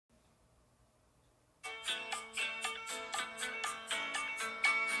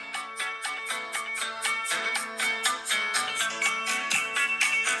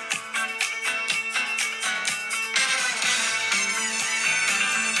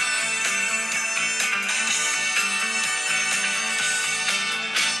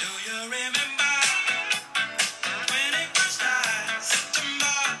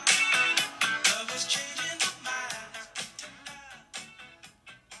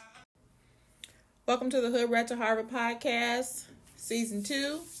Welcome to the Hoodrat2Harvard podcast, season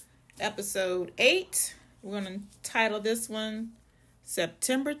 2, episode 8. We're going to title this one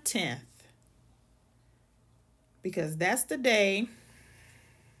September 10th, because that's the day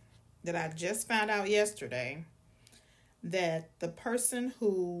that I just found out yesterday that the person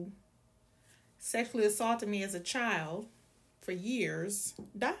who sexually assaulted me as a child for years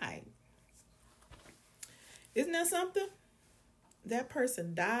died. Isn't that something? That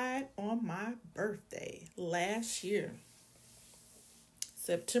person died on my birthday last year,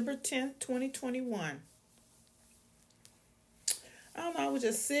 September 10th, 2021. I don't know, I was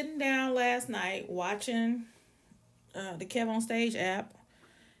just sitting down last night watching the Kev on Stage app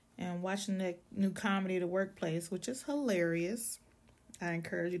and watching the new comedy, The Workplace, which is hilarious. I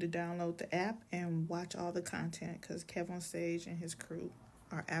encourage you to download the app and watch all the content because Kev on Stage and his crew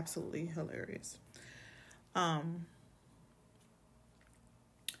are absolutely hilarious.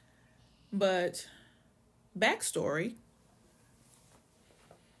 But backstory.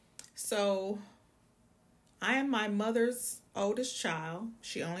 So I am my mother's oldest child.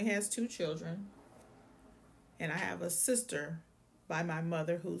 She only has 2 children. And I have a sister by my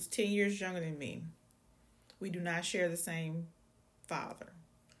mother who's 10 years younger than me. We do not share the same father.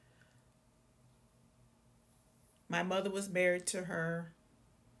 My mother was married to her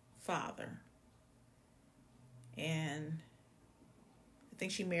father. And I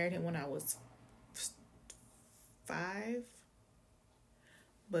think she married him when I was 5,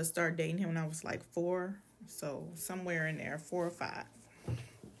 but started dating him when I was like 4. So somewhere in there, 4 or 5.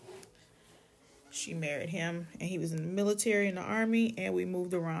 She married him, and he was in the military, in the army, and we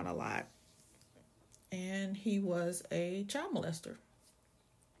moved around a lot. And he was a child molester.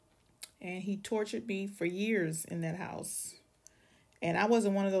 And he tortured me for years in that house. And I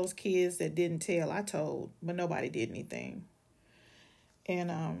wasn't one of those kids that didn't tell. I told, but nobody did anything.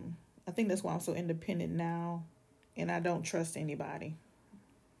 And I think that's why I'm so independent now. And I don't trust anybody.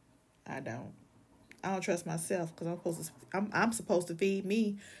 I don't trust myself because I'm supposed to feed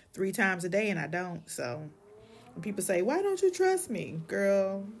me 3 times a day, and I don't. So when people say, "Why don't you trust me?"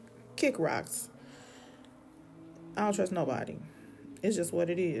 Girl, kick rocks. I don't trust nobody. It's just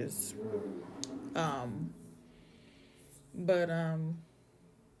what it is.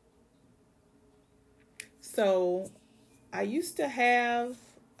 So I used to have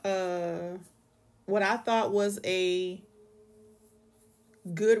what I thought was a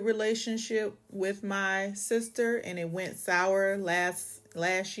good relationship with my sister, and it went sour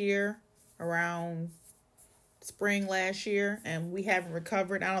last year, around spring last year, and we haven't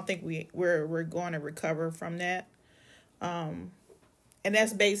recovered. I don't think we're going to recover from that. And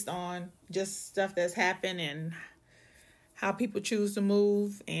that's based on just stuff that's happened and how people choose to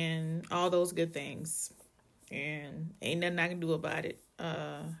move and all those good things. And ain't nothing I can do about it.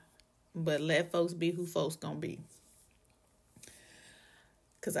 But let folks be who folks gonna be.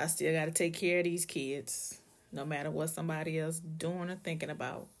 Because I still got to take care of these kids, no matter what somebody else doing or thinking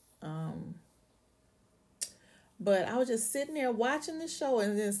about. But I was just sitting there watching the show,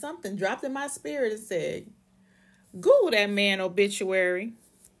 and then something dropped in my spirit and said, Google that man obituary.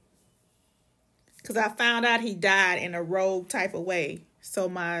 Because I found out he died in a rogue type of way. So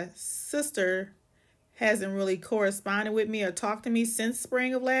my sister hasn't really corresponded with me or talked to me since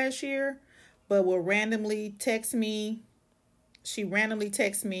spring of last year, but will randomly text me. She randomly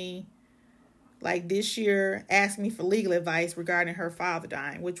texts me like this year, asking me for legal advice regarding her father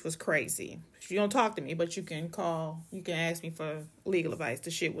dying, which was crazy. She don't talk to me, but you can ask me for legal advice.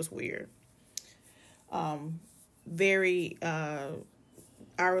 The shit was weird. Very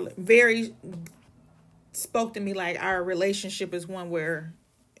spoke to me like our relationship is one where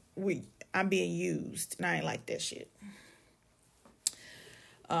I'm being used, and I ain't like that shit.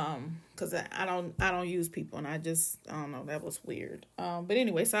 Cause I don't use people, and I don't know, that was weird. But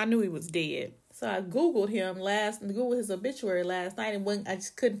anyway, so I knew he was dead. So I Googled his obituary last night, and I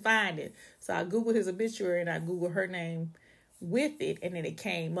just couldn't find it. So I Googled his obituary, and I Googled her name with it, and then it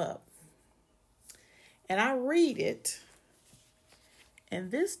came up. And I read it,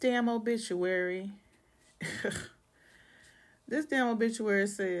 and this damn obituary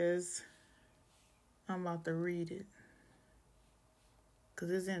says, I'm about to read it because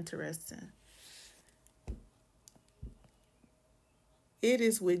it's interesting. It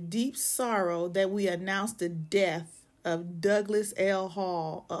is with deep sorrow that we announce the death of Douglas L.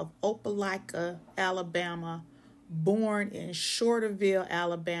 Hall of Opelika, Alabama, born in Shorterville,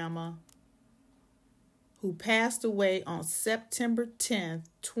 Alabama, who passed away on September 10th,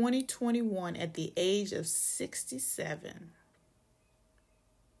 2021 at the age of 67.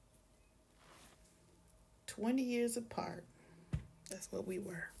 20 years apart. That's what we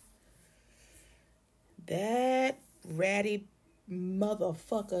were. That ratty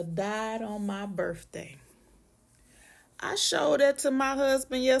motherfucker died on my birthday. I showed that to my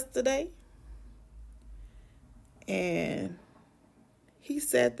husband yesterday. And he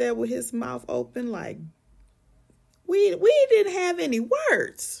sat there with his mouth open like, we didn't have any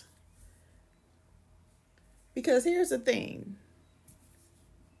words. Because here's the thing.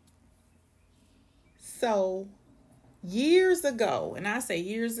 So, years ago, and I say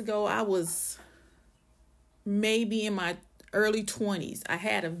years ago, I was maybe in my early 20s. I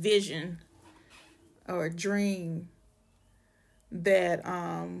had a vision or a dream that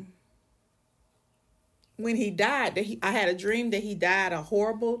when he died, I had a dream that he died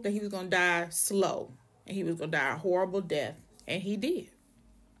that he was going to die slow. And he was going to die a horrible death. And he did.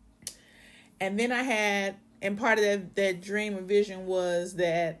 And then and part of that dream and vision was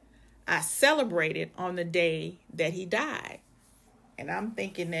that I celebrated on the day that he died. And I'm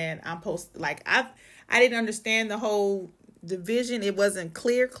thinking that I'm supposed to, like, I didn't understand the vision. It wasn't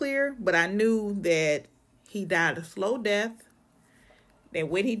clear, but I knew that he died a slow death. That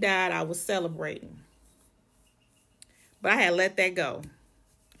when he died, I was celebrating. But I had let that go.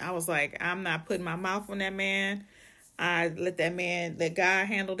 I was like, I'm not putting my mouth on that man. I let God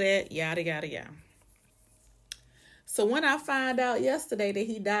handle that, yada, yada, yada. So when I find out yesterday that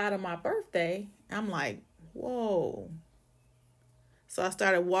he died on my birthday, I'm like, whoa. So I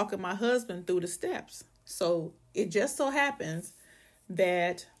started walking my husband through the steps. So it just so happens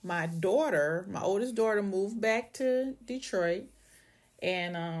that my oldest daughter, moved back to Detroit.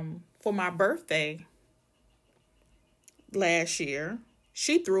 And for my birthday last year,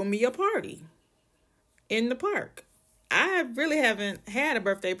 she threw me a party in the park. I really haven't had a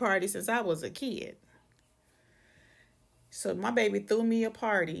birthday party since I was a kid. So my baby threw me a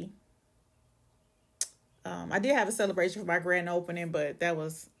party. I did have a celebration for my grand opening, but that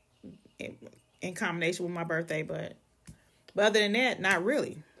was in combination with my birthday. But other than that, not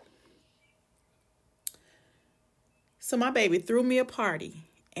really. So my baby threw me a party,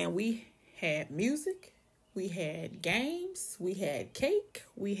 and we had music, we had games, we had cake,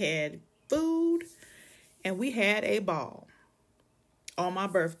 we had food, and we had a ball on my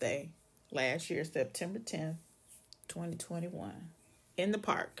birthday last year, September 10th, 2021, in the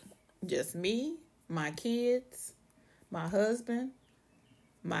park. Just me, my kids, my husband,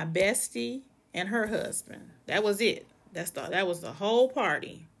 my bestie, and her husband. That was it. That was the whole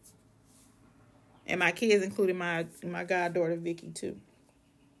party. And my kids, including my goddaughter, Vicky, too.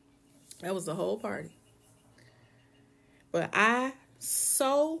 That was the whole party. But I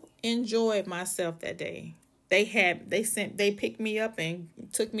so enjoyed myself that day. They picked me up and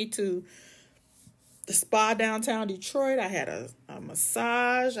took me to the spa downtown Detroit. I had a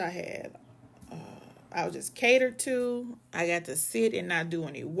massage. I was just catered to. I got to sit and not do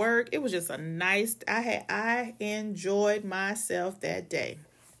any work. It was just I enjoyed myself that day.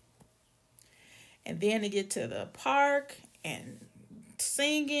 And then to get to the park and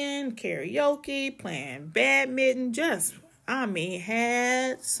singing, karaoke, playing badminton,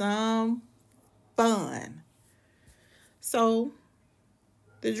 had some fun. So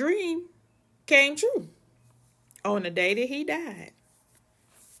the dream came true. On the day that he died,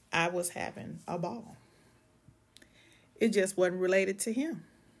 I was having a ball. It just wasn't related to him.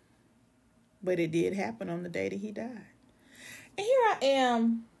 But it did happen on the day that he died. And here I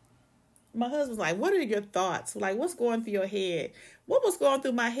am. My husband's like, what are your thoughts? Like, what's going through your head? What was going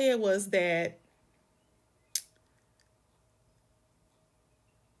through my head was that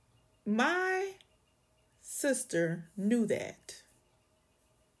my sister knew that,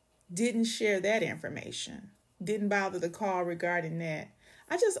 didn't share that information, didn't bother to call regarding that.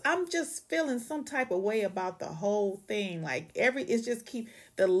 I'm just feeling some type of way about the whole thing. Like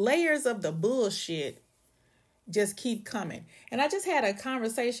the layers of the bullshit just keep coming. And I just had a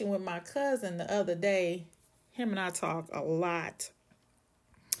conversation with my cousin the other day. Him and I talk a lot.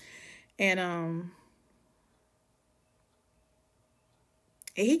 And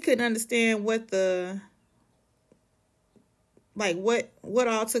he couldn't understand what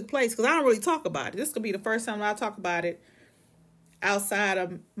all took place, because I don't really talk about it. This could be the first time I talk about it outside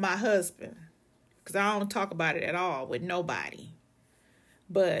of my husband, because I don't talk about it at all with nobody.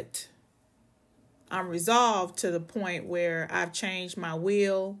 But I'm resolved to the point where I've changed my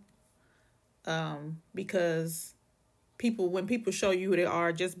will, because when people show you who they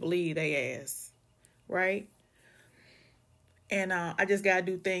are, just believe they ass, right? And I just gotta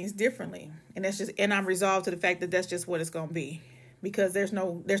do things differently, and I'm resolved to the fact that that's just what it's gonna be, because there's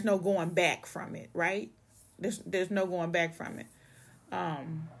no going back from it, right? There's no going back from it.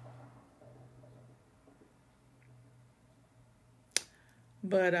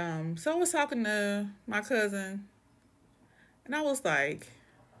 But so I was talking to my cousin, and I was like,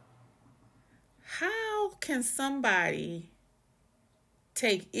 how can somebody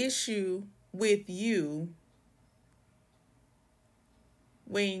take issue with you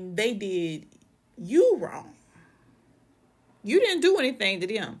when they did you wrong? You didn't do anything to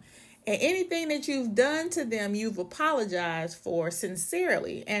them. And anything that you've done to them, you've apologized for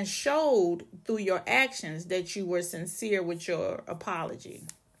sincerely and showed through your actions that you were sincere with your apology.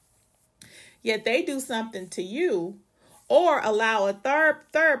 Yet they do something to you or allow a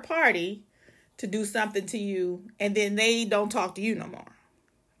third party to do something to you, and then they don't talk to you no more.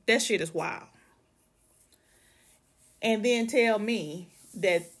 That shit is wild. And then tell me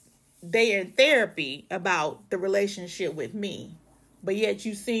that they are in therapy about the relationship with me, but yet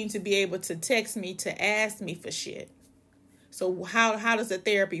you seem to be able to text me to ask me for shit. So how does the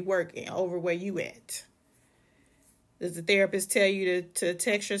therapy work over where you at? Does the therapist tell you to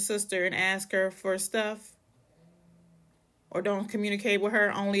text your sister and ask her for stuff? Or don't communicate with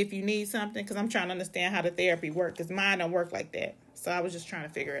her only if you need something? Because I'm trying to understand how the therapy works, because mine don't work like that. So I was just trying to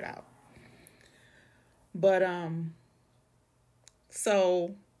figure it out. But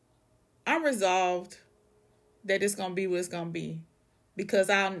so I'm resolved that it's gonna be what it's gonna be, because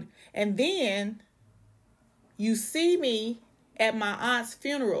and then you see me at my aunt's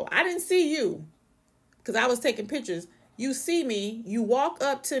funeral. I didn't see you because I was taking pictures. You see me, you walk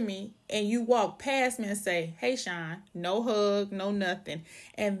up to me, and you walk past me and say, "Hey, Sean," no hug, no nothing.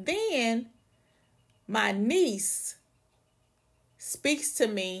 And then my niece speaks to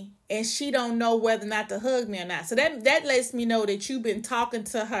me, and she don't know whether or not to hug me or not. So that lets me know that you've been talking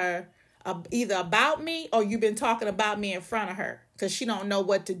to her either about me, or you've been talking about me in front of her, because she don't know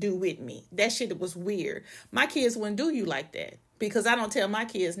what to do with me. That shit was weird. My kids wouldn't do you like that, because I don't tell my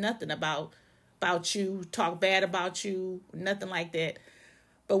kids nothing about you, talk bad about you, nothing like that.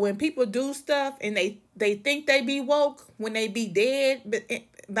 But when people do stuff and they think they be woke when they be dead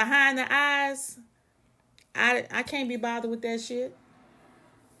behind the eyes, I can't be bothered with that shit.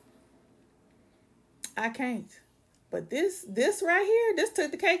 I can't. But this right here, this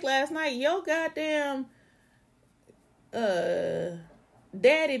took the cake last night. Yo goddamn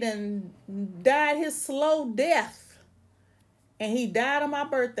daddy done died his slow death. And he died on my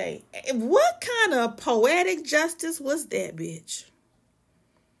birthday. What kind of poetic justice was that, bitch?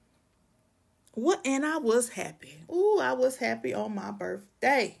 What? And I was happy. Ooh, I was happy on my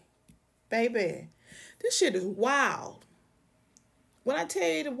birthday. Baby. This shit is wild. When I tell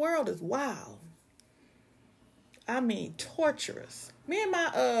you the world is wild, I mean torturous. Me and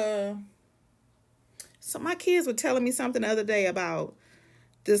my kids were telling me something the other day about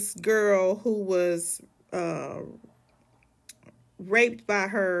this girl who was raped by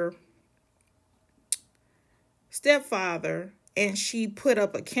her stepfather, and she put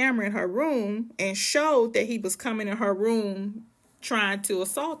up a camera in her room and showed that he was coming in her room trying to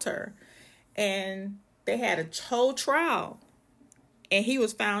assault her. And they had a whole trial, and he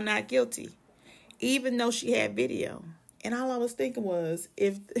was found not guilty, even though she had video. And all I was thinking was,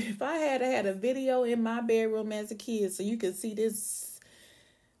 if I had a video in my bedroom as a kid, so you could see this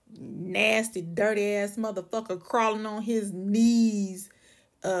nasty, dirty ass motherfucker crawling on his knees,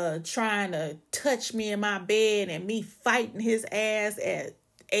 trying to touch me in my bed, and me fighting his ass at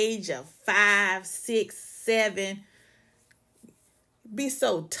age of 5, 6, 7. Be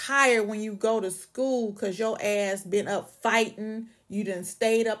so tired when you go to school because your ass been up fighting. You done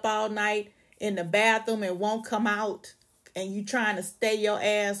stayed up all night in the bathroom and won't come out, and you trying to stay your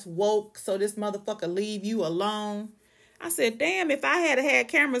ass woke so this motherfucker leave you alone. I said, damn, if I had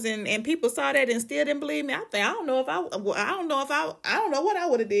cameras and people saw that and still didn't believe me, I don't know what I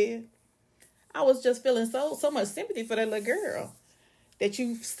would have did. I was just feeling so much sympathy for that little girl, that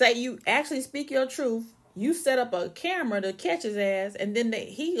you say you actually speak your truth. You set up a camera to catch his ass, and then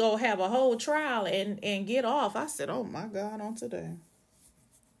he go have a whole trial and get off. I said, oh my God, on today.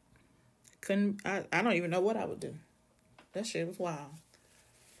 I don't even know what I would do. That shit was wild.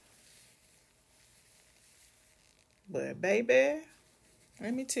 But baby,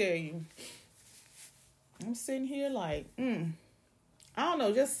 let me tell you, I'm sitting here like, I don't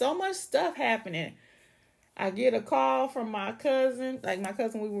know, just so much stuff happening. I get a call from my cousin,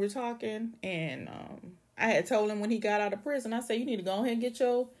 we were talking, and I had told him when he got out of prison, I said, you need to go ahead and get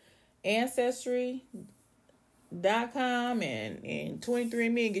your Ancestry.com and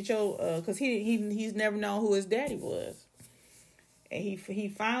 23andMe and get your, because he's never known who his daddy was. And he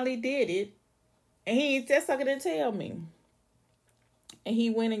finally did it. And he just sucker didn't tell me. And he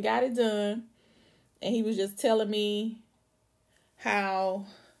went and got it done. And he was just telling me how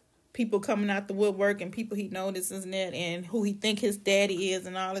people coming out the woodwork and people he notices and that, and who he think his daddy is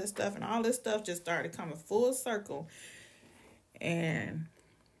and all this stuff. And all this stuff just started coming full circle. And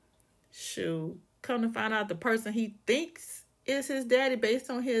shoot, come to find out the person he thinks is his daddy based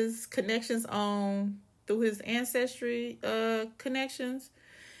on his connections on through his ancestry connections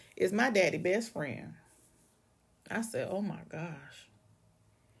is my daddy best friend. I said, oh my gosh.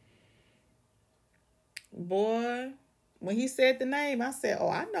 Boy, when he said the name, I said, oh,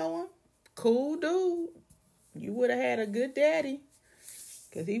 I know him. Cool dude. You would have had a good daddy.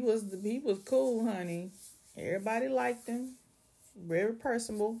 Because he was cool, honey. Everybody liked him. Very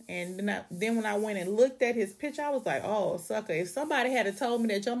personable. And then when I went and looked at his picture, I was like, oh, sucker. If somebody had told me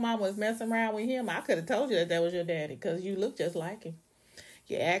that your mom was messing around with him, I could have told you that was your daddy. Because you look just like him.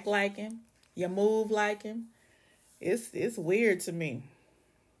 You act like him. You move like him. It's weird to me.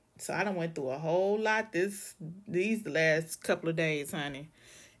 So I done went through a whole lot these last couple of days, honey.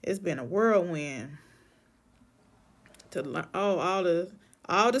 It's been a whirlwind to learn all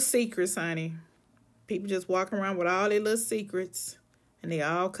the secrets, honey. People just walking around with all their little secrets, and they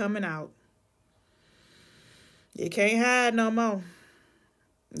all coming out. You can't hide no more.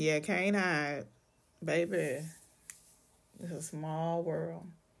 Yeah, can't hide, baby. It's a small world.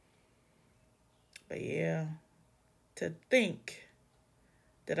 But yeah, to think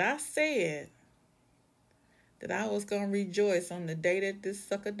that I said that I was going to rejoice on the day that this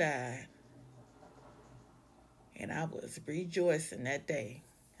sucker died. And I was rejoicing that day.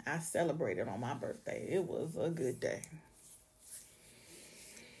 I celebrated on my birthday. It was a good day.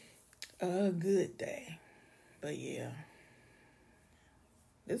 A good day. But yeah.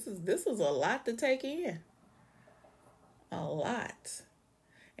 This is a lot to take in. A lot.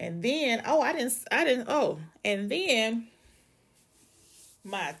 And then, and then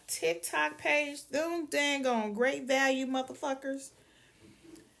my TikTok page, them dang on great value motherfuckers,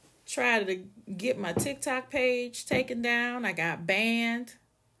 tried to get my TikTok page taken down. I got banned.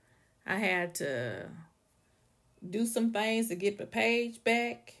 I had to do some things to get the page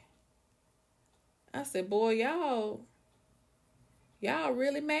back. I said, boy, y'all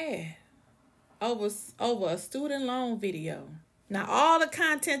really mad over a student loan video. Now, all the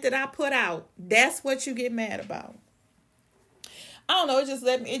content that I put out, that's what you get mad about. I don't know.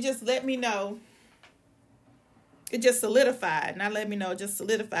 It just let me know. It just solidified. Not let me know. It just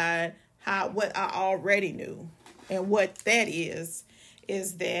solidified what I already knew. And what that is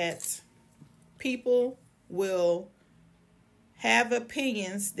that people will have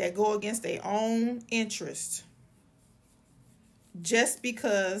opinions that go against their own interest just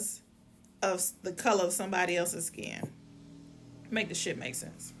because of the color of somebody else's skin. Make the shit make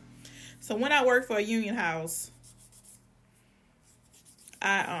sense. So when I worked for a union house,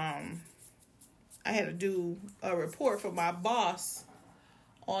 I had to do a report for my boss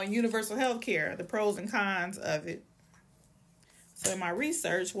on universal health care, the pros and cons of it. So in my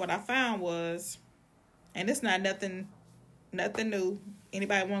research, what I found was, and it's not nothing new.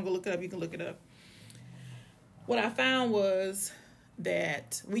 Anybody want to go look it up, you can look it up. What I found was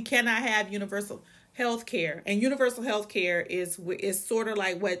that we cannot have universal health care. And universal health care is sort of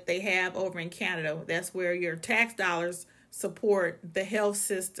like what they have over in Canada. That's where your tax dollars support the health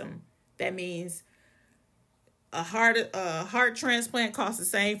system. That means a heart transplant costs the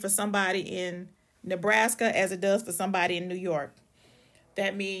same for somebody in Nebraska as it does for somebody in New York.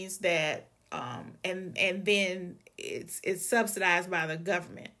 That means that and then it's subsidized by the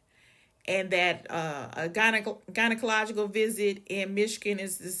government. And that a gynecological visit in Michigan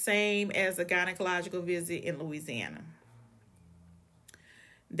is the same as a gynecological visit in Louisiana.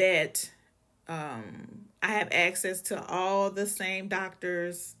 That I have access to all the same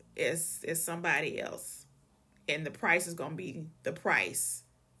doctors as somebody else. And the price is going to be the price.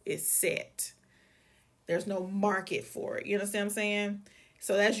 It's set. There's no market for it. You understand what I'm saying?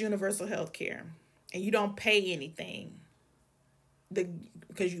 So that's universal health care. And you don't pay anything.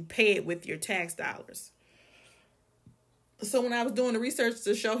 Because you pay it with your tax dollars. So when I was doing the research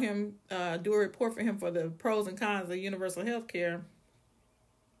to show him, do a report for him for the pros and cons of universal health care,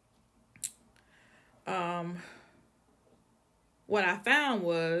 what I found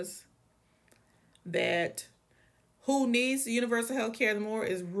was that who needs universal health care the more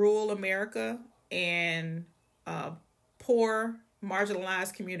is rural America and poor,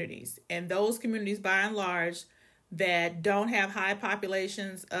 marginalized communities. And those communities, by and large, that don't have high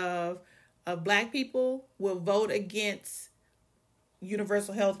populations of Black people will vote against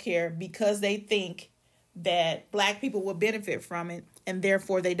universal health care because they think that Black people will benefit from it and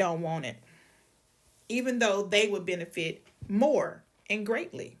therefore they don't want it. Even though they would benefit more and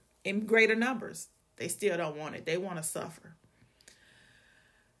greatly in greater numbers, they still don't want it. They want to suffer.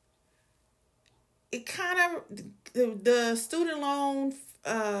 it kind of, the student loan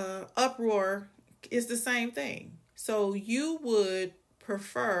uproar is the same thing. So you would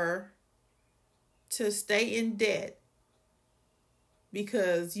prefer to stay in debt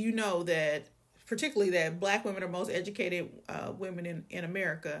because you know that, particularly that Black women are most educated women in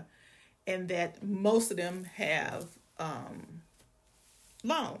America, and that most of them have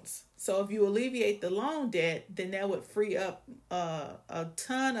loans. So if you alleviate the loan debt, then that would free up a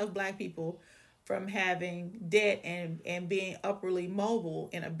ton of Black people from having debt and being upwardly mobile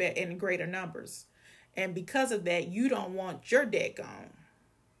in greater numbers. And because of that, you don't want your debt gone.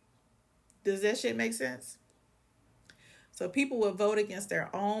 Does that shit make sense? So people will vote against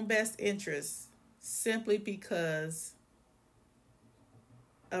their own best interests simply because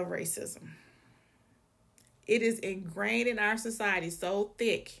of racism. It is ingrained in our society so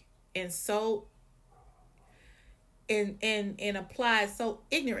thick and so and applied so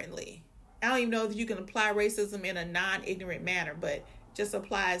ignorantly. I don't even know if you can apply racism in a non-ignorant manner, but just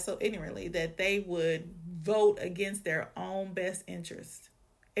apply it so ignorantly that they would vote against their own best interest.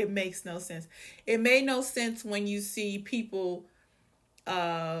 It makes no sense. It made no sense when you see people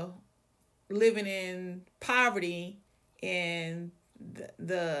living in poverty in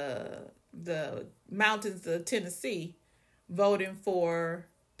the mountains of Tennessee voting for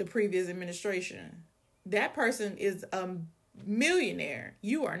the previous administration. That person is a millionaire.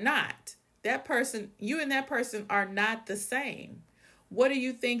 You are not. That person, you and that person are not the same. What do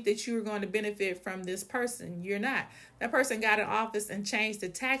you think that you are going to benefit from this person? You're not. That person got in office and changed the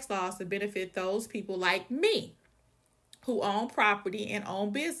tax laws to benefit those people like me who own property and own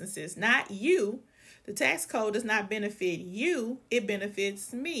businesses, not you. The tax code does not benefit you. It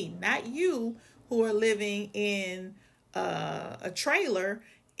benefits me, not you who are living in a trailer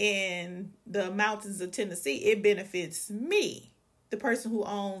in the mountains of Tennessee. It benefits me, the person who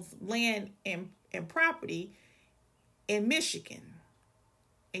owns land and property in Michigan.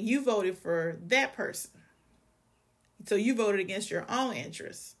 And you voted for that person. So you voted against your own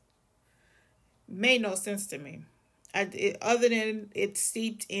interests. Made no sense to me. Other than it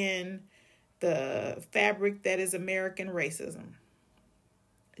seeped in the fabric that is American racism.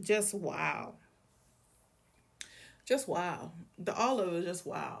 Just wow. Just wow. All of it was just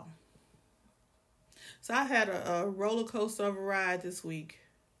wow. So I had a roller coaster of a ride this week.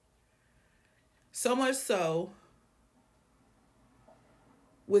 So much so,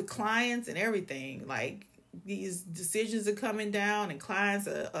 with clients and everything, like these decisions are coming down and clients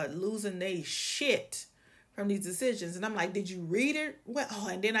are losing their shit from these decisions. And I'm like, did you read it? Well,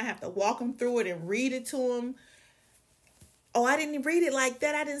 and then I have to walk them through it and read it to them. Oh, I didn't read it like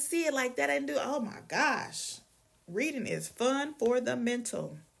that. I didn't see it like that. I didn't do it. Oh my gosh. Reading is fun for the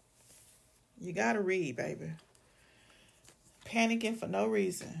mental. You got to read, baby. Panicking for no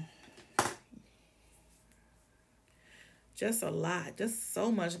reason. Just a lot. Just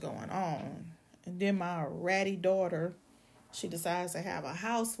so much going on. And then my ratty daughter, she decides to have a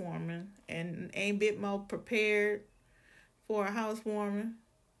housewarming and ain't bit more prepared for a housewarming.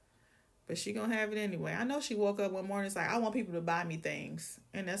 But she gonna have it anyway. I know she woke up one morning and like, I want people to buy me things.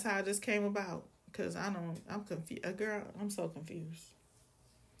 And that's how it just came about. Because I'm confused. Girl, I'm so confused.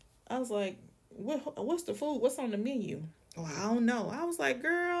 I was like, what's the food? What's on the menu? Oh, I don't know. I was like,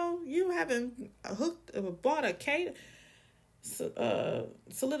 girl, you haven't bought a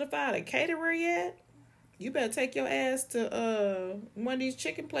solidified a caterer yet? You better take your ass to one of these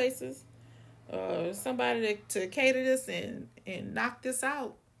chicken places, somebody to cater this and knock this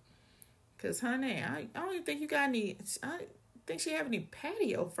out. Cause honey, I don't even think you got any. I think she have any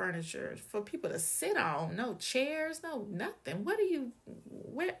patio furniture for people to sit on. No chairs, no nothing.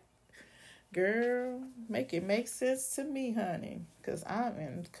 Where? Girl, make it make sense to me, honey. Cause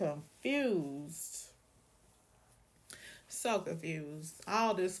I'm confused. So confused.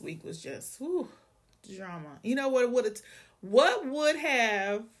 All this week was just drama. You know what would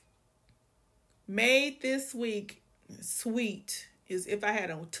have made this week sweet is if I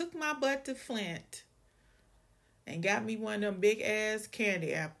had took my butt to Flint and got me one of them big ass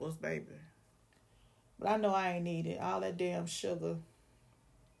candy apples, baby. But I know I ain't need it. All that damn sugar.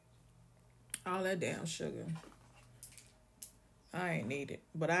 I ain't need it.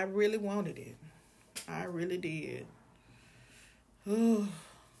 But I really wanted it. I really did. Oh,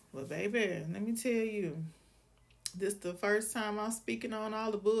 well, baby, let me tell you, this the first time I'm speaking on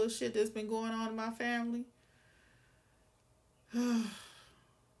all the bullshit that's been going on in my family.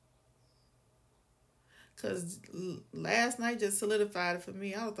 Because last night just solidified it for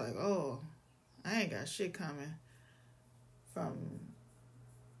me. I was like, oh, I ain't got shit coming from,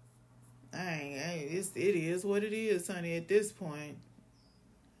 it is what it is, honey, at this point.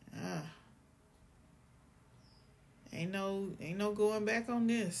 Ain't no going back on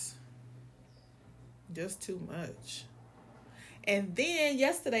this. Just too much. And then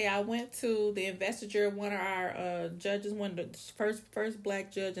yesterday I went to the investiture of one of our judges, one of the first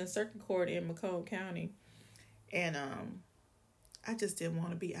black judge in circuit court in Macomb County. And I just didn't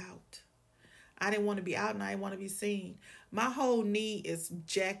want to be out. I didn't want to be out and I didn't want to be seen. My whole knee is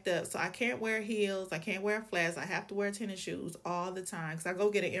jacked up. So I can't wear heels. I can't wear flats. I have to wear tennis shoes all the time. Because I go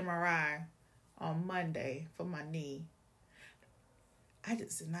get an MRI on Monday for my knee. I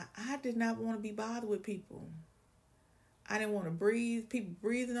did not want to be bothered with people. I didn't want to breathe. People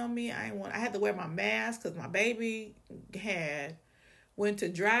breathing on me. I had to wear my mask because my baby went to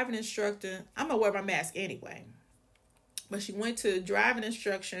driving instructor. I'm going to wear my mask anyway. But she went to driving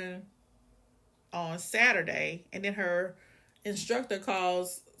instruction on Saturday, and then her instructor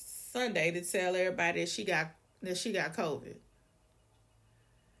calls Sunday to tell everybody that she got COVID.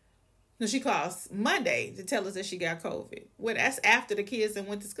 No, she calls Monday to tell us that she got COVID. Well, that's after the kids that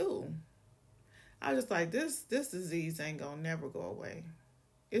went to school. I was just like, this disease ain't gonna never go away.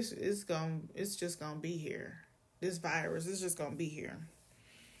 It's just gonna be here. This virus is just gonna be here.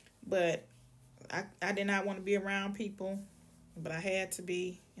 But I did not want to be around people, but I had to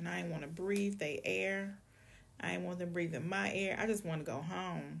be, and I didn't want to breathe their air. I didn't want them breathing my air. I just want to go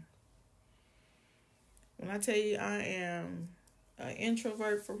home. When I tell you I am an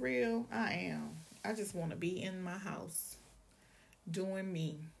introvert for real, I am. I just want to be in my house doing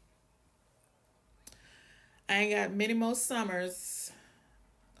me. I ain't got many more summers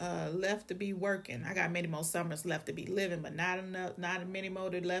left to be working. I got many more summers left to be living, but not many more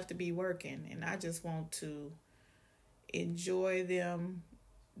left to be working. And I just want to enjoy them,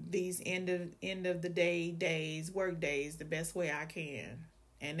 these end of the day days, work days, the best way I can.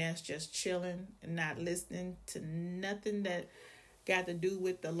 And that's just chilling and not listening to nothing that got to do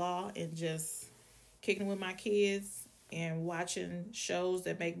with the law, and just kicking with my kids and watching shows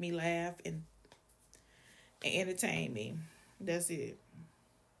that make me laugh and entertain me. That's it.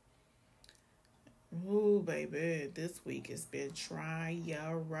 Ooh, baby, this week has been trying.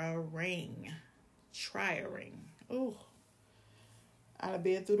 Ooh, I've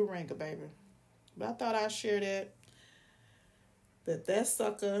been through the ringer, baby. But I thought I'd share that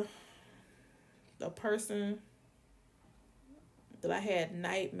sucker, the person that I had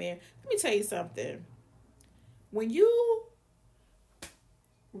nightmare. Let me tell you something. When you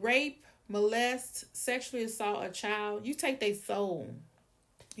rape, molest, sexually assault a child, you take their soul.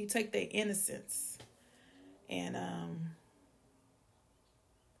 You take their innocence. And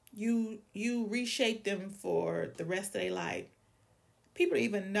you reshape them for the rest of their life. People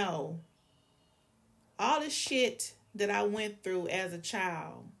even know all the shit that I went through as a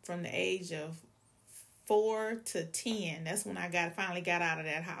child from the age of 4 to 10. That's when I finally got out of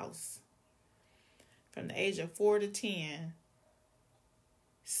that house. From the age of 4 to 10.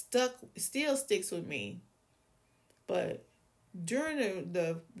 Still sticks with me. But during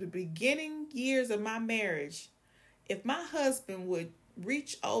the beginning years of my marriage, if my husband would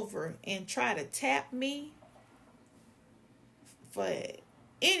reach over and try to tap me for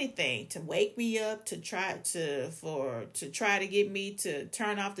anything, to wake me up, to try to get me to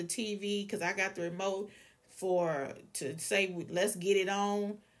turn off the TV because I got the remote, to say let's get it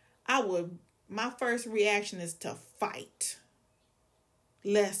on, my first reaction is to fight.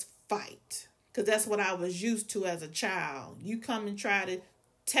 Let's fight. Because that's what I was used to as a child. You come and try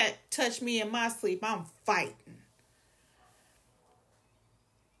to touch me in my sleep, I'm fighting.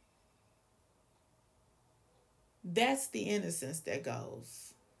 That's the innocence that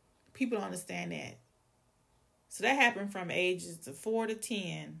goes. People don't understand that. So that happened from ages of 4 to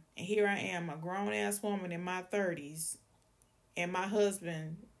 10. And here I am, a grown-ass woman in my 30s. And my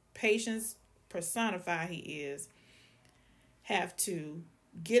husband, patience personified he is, have to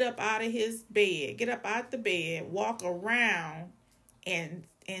get up out of the bed, walk around and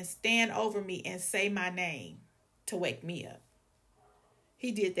stand over me and say my name to wake me up.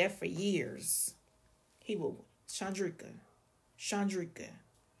 He did that for years. He will, Chandrika,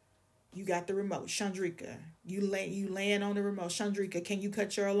 you got the remote. Chandrika, you laying on the remote. Chandrika, can you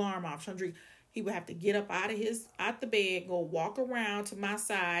cut your alarm off? Chandrika, he would have to get up out the bed, go walk around to my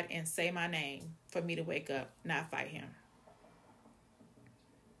side and say my name for me to wake up, not fight him.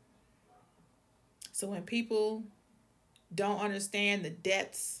 So when people don't understand the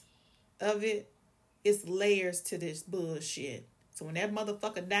depths of it, it's layers to this bullshit. So when that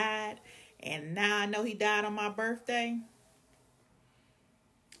motherfucker died, and now I know he died on my birthday,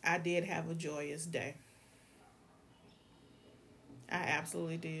 I did have a joyous day. I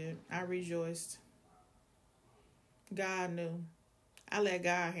absolutely did. I rejoiced. God knew. I let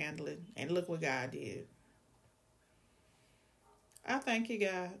God handle it, and look what God did. I thank you,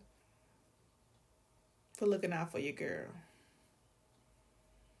 God, for looking out for your girl.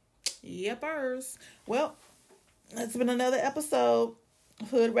 Yepers. Well, that's been another episode.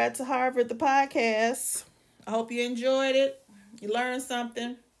 Hoodrat2Harvard, the podcast. I hope you enjoyed it. You learned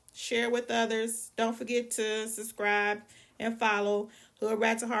something. Share with others. Don't forget to subscribe and follow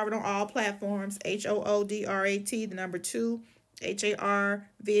Hoodrat2Harvard on all platforms. HOODRAT, the number 2,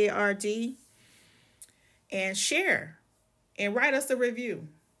 HARVARD. And share. And write us a review.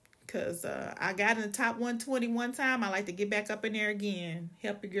 Because I got in the top 120 one time. I like to get back up in there again.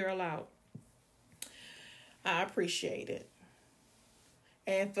 Help your girl out. I appreciate it.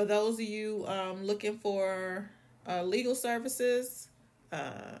 And for those of you looking for legal services,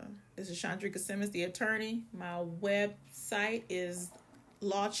 this is Chandrika Simmons, the attorney. My website is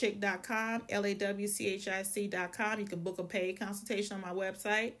lawchick.com, LAWCHIC.com. You can book a paid consultation on my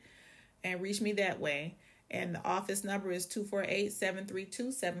website and reach me that way. And the office number is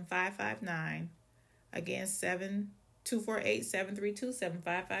 248-732-7559. Again,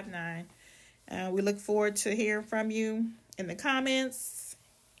 248-732-7559. We look forward to hearing from you in the comments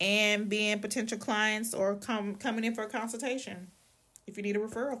and being potential clients or coming in for a consultation. If you need a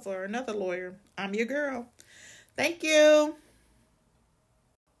referral for another lawyer, I'm your girl. Thank you.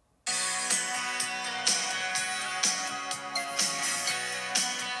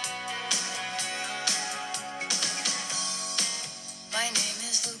 My name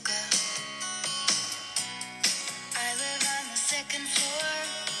is Luca. I live on the second floor.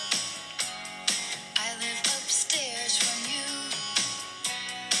 I live upstairs from you.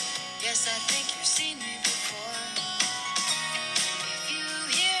 Yes, I think you've seen me before.